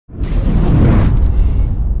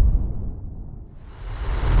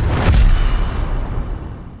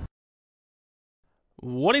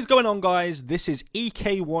What is going on, guys? This is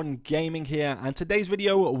EK1 Gaming here, and today's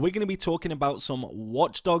video we're going to be talking about some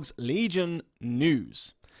Watch Dogs Legion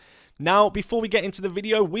news. Now, before we get into the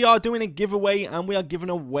video, we are doing a giveaway and we are giving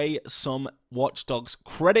away some Watch Dogs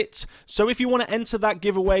credits. So if you want to enter that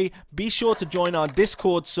giveaway, be sure to join our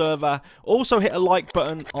Discord server. Also hit a like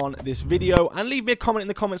button on this video and leave me a comment in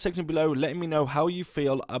the comment section below letting me know how you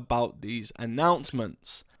feel about these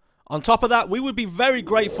announcements. On top of that, we would be very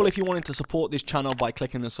grateful if you wanted to support this channel by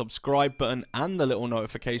clicking the subscribe button and the little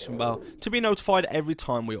notification bell to be notified every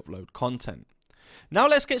time we upload content. Now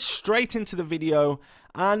let's get straight into the video,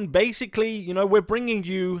 and basically, we're bringing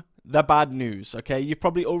you the bad news, okay? You've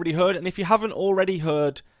probably already heard, and if you haven't already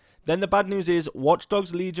heard, then the bad news is Watch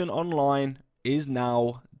Dogs Legion Online is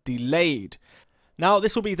now delayed. Now,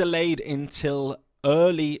 this will be delayed until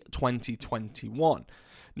early 2021.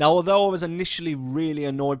 Now, although I was initially really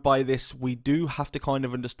annoyed by this, we do have to kind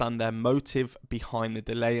of understand their motive behind the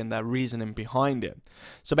delay and their reasoning behind it.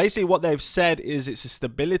 So basically what they've said is it's a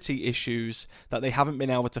stability issues that they haven't been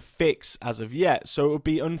able to fix as of yet. So it would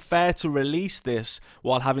be unfair to release this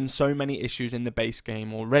while having so many issues in the base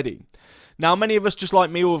game already. Now, many of us, just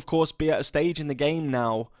like me, will of course be at a stage in the game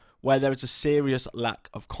now where there is a serious lack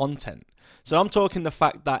of content. So I'm talking the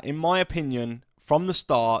fact that, in my opinion, from the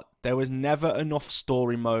start, there was never enough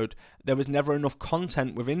story mode, there was never enough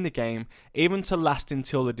content within the game, even to last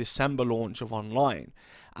until the December launch of online.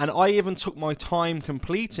 And I even took my time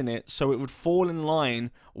completing it so it would fall in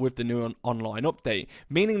line with the new online update.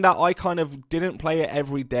 Meaning that I kind of didn't play it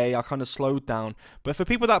every day, I kind of slowed down. But for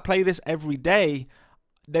people that play this every day,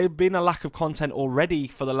 there's been a lack of content already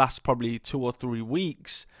for the last probably 2 or 3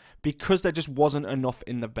 weeks because there just wasn't enough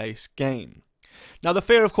in the base game. Now, the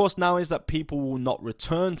fear, of course, now is that people will not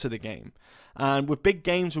return to the game. And with big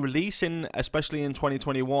games releasing, especially in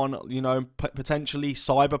 2021, potentially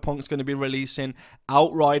Cyberpunk's going to be releasing,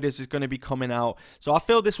 Outriders is going to be coming out. So I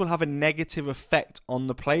feel this will have a negative effect on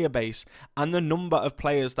the player base and the number of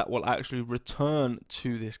players that will actually return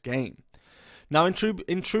to this game. Now, in true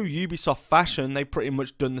Ubisoft fashion, they pretty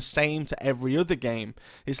much done the same to every other game.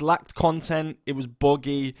 It's lacked content, it was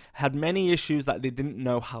buggy, had many issues that they didn't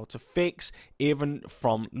know how to fix, even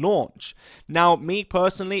from launch. Now, me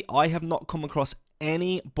personally, I have not come across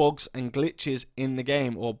any bugs and glitches in the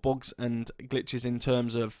game, or bugs and glitches in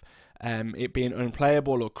terms of it being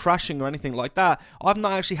unplayable or crashing or anything like that. I've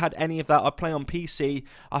not actually had any of that. I play on PC.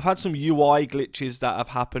 I've had some UI glitches that have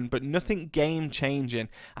happened, but nothing game changing.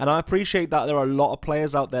 And I appreciate that there are a lot of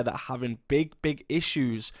players out there that are having big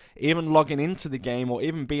issues even logging into the game or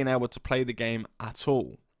even being able to play the game at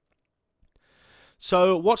all.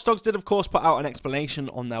 So Watch Dogs did, of course, put out an explanation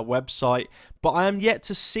on their website, but I am yet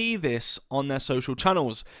to see this on their social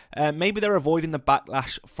channels. Maybe they're avoiding the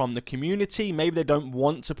backlash from the community. Maybe they don't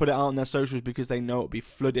want to put it out on their socials because they know it'll be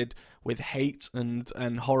flooded with hate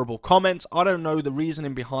and horrible comments. I don't know the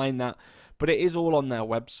reasoning behind that, but it is all on their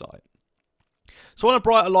website. So on a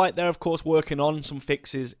brighter light, they're of course working on some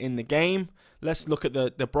fixes in the game. Let's look at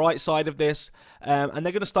the bright side of this. And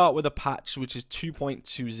they're going to start with a patch which is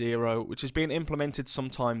 2.20, which is being implemented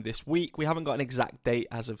sometime this week. We haven't got an exact date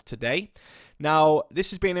as of today. Now,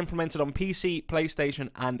 this is being implemented on PC, PlayStation,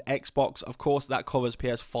 and Xbox. Of course, that covers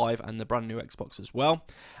PS5 and the brand new Xbox as well.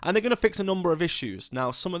 And they're going to fix a number of issues.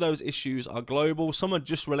 Now, some of those issues are global. Some are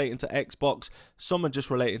just relating to Xbox. Some are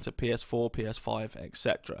just relating to PS4, PS5,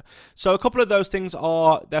 etc. So a couple of those things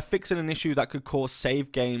are, they're fixing an issue that could cause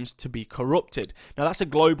save games to be corrupted. Now, that's a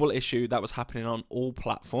global issue that was happening on all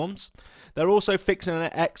platforms. They're also fixing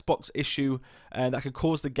an Xbox issue that could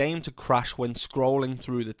cause the game to crash when scrolling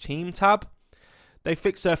through the team tab. They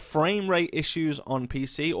fixed their frame rate issues on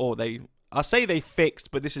PC, or I say they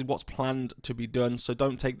fixed, but this is what's planned to be done, so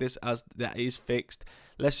don't take this as that is fixed.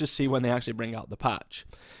 Let's just see when they actually bring out the patch.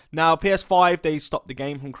 Now, PS5, they stopped the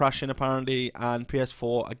game from crashing apparently, and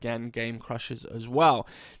PS4, again, game crashes as well.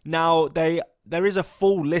 Now, there is a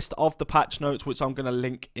full list of the patch notes, which I'm going to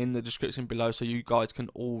link in the description below, so you guys can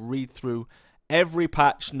all read through every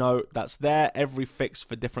patch note that's there, every fix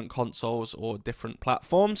for different consoles or different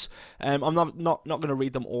platforms. I'm not going to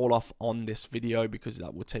read them all off on this video because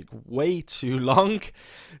that would take way too long.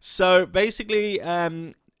 So basically,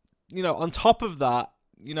 on top of that,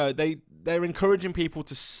 they're encouraging people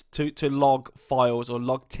to log files or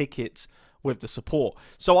log tickets with the support.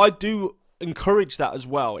 So I do encourage that as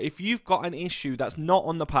well. If you've got an issue that's not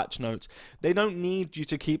on the patch notes, they don't need you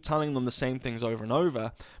to keep telling them the same things over and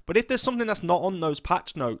over. But if there's something that's not on those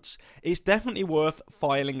patch notes, it's definitely worth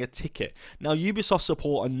filing a ticket. Now, Ubisoft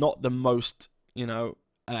support are not the most,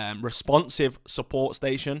 responsive support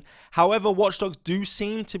station. However, Watch Dogs do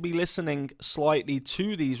seem to be listening slightly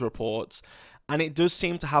to these reports and it does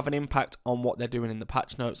seem to have an impact on what they're doing in the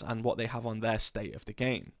patch notes and what they have on their state of the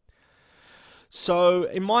game. So,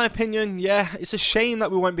 in my opinion, yeah, it's a shame that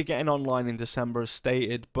we won't be getting online in December as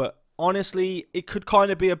stated, but honestly, it could kind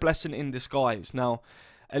of be a blessing in disguise. Now,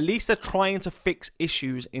 at least they're trying to fix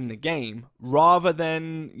issues in the game rather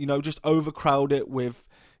than, you know, just overcrowd it with,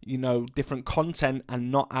 you know, different content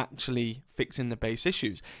and not actually fixing the base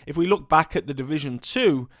issues. If we look back at the Division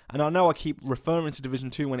 2, and I know I keep referring to Division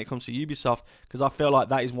 2 when it comes to Ubisoft because I feel like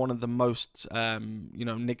that is one of the most, you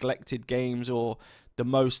know, neglected games, or the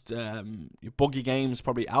most buggy games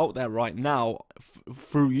probably out there right now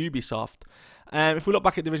through Ubisoft. If we look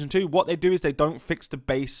back at Division 2, what they do is they don't fix the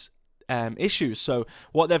base issues. So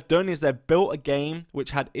what they've done is they've built a game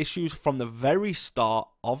which had issues from the very start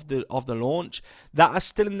of the launch that are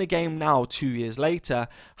still in the game now 2 years later.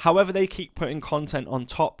 However, they keep putting content on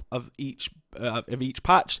top of each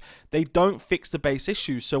patch. They don't fix the base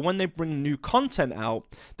issues. So when they bring new content out,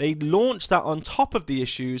 they launch that on top of the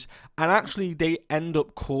issues, and actually they end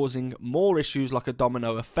up causing more issues like a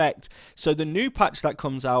domino effect. So the new patch that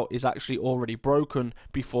comes out is actually already broken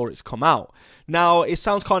before it's come out. Now, it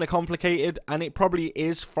sounds kind of complicated, and it probably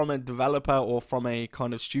is from a developer or from a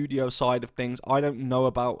kind of studio side of things. I don't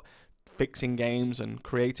know about fixing games and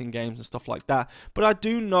creating games and stuff like that, but I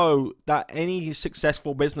do know that any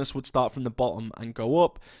successful business would start from the bottom and go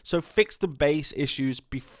up. So fix the base issues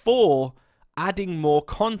before adding more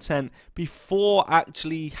content, before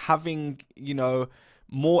actually having, you know,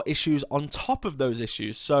 more issues on top of those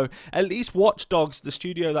issues. So at least Watch Dogs, the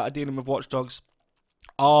studio that are dealing with Watch Dogs,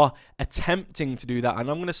 are attempting to do that. And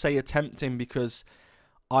I'm going to say attempting because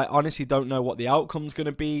I honestly don't know what the outcome's going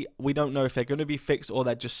to be. We don't know if they're going to be fixed or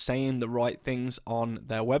they're just saying the right things on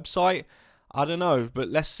their website. I don't know, but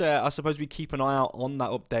let's, I suppose we keep an eye out on that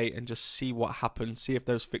update and just see what happens, see if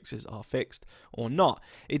those fixes are fixed or not.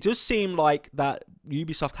 It does seem like that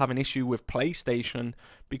Ubisoft have an issue with PlayStation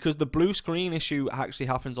because the blue screen issue actually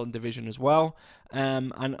happens on Division as well.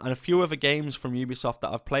 And a few other games from Ubisoft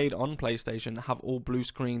that I've played on PlayStation have all blue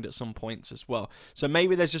screened at some points as well. So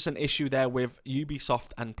maybe there's just an issue there with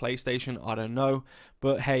Ubisoft and PlayStation, I don't know.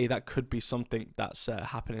 But hey, that could be something that's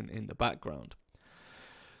happening in the background.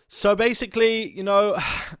 So basically, you know,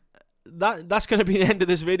 that's going to be the end of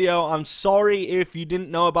this video. I'm sorry if you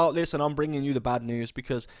didn't know about this and I'm bringing you the bad news,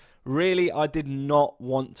 because really I did not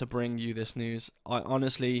want to bring you this news. I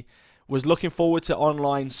honestly was looking forward to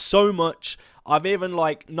online so much. I've even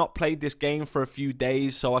like not played this game for a few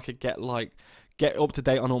days so I could get up to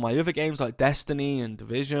date on all my other games like Destiny and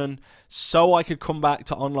Division, so I could come back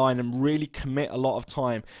to online and really commit a lot of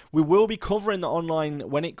time. We will be covering the online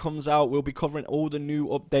when it comes out. We'll be covering all the new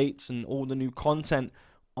updates and all the new content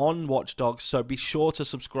on Watch Dogs, so be sure to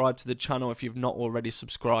subscribe to the channel if you've not already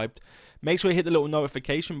subscribed. Make sure you hit the little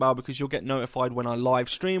notification bell because you'll get notified when I live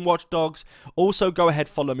stream Watch Dogs. Also, go ahead,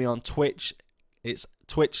 follow me on Twitch. It's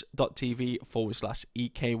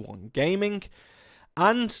twitch.tv/EK1Gaming.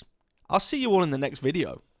 And I'll see you all in the next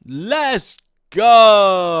video. Let's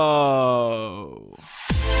go!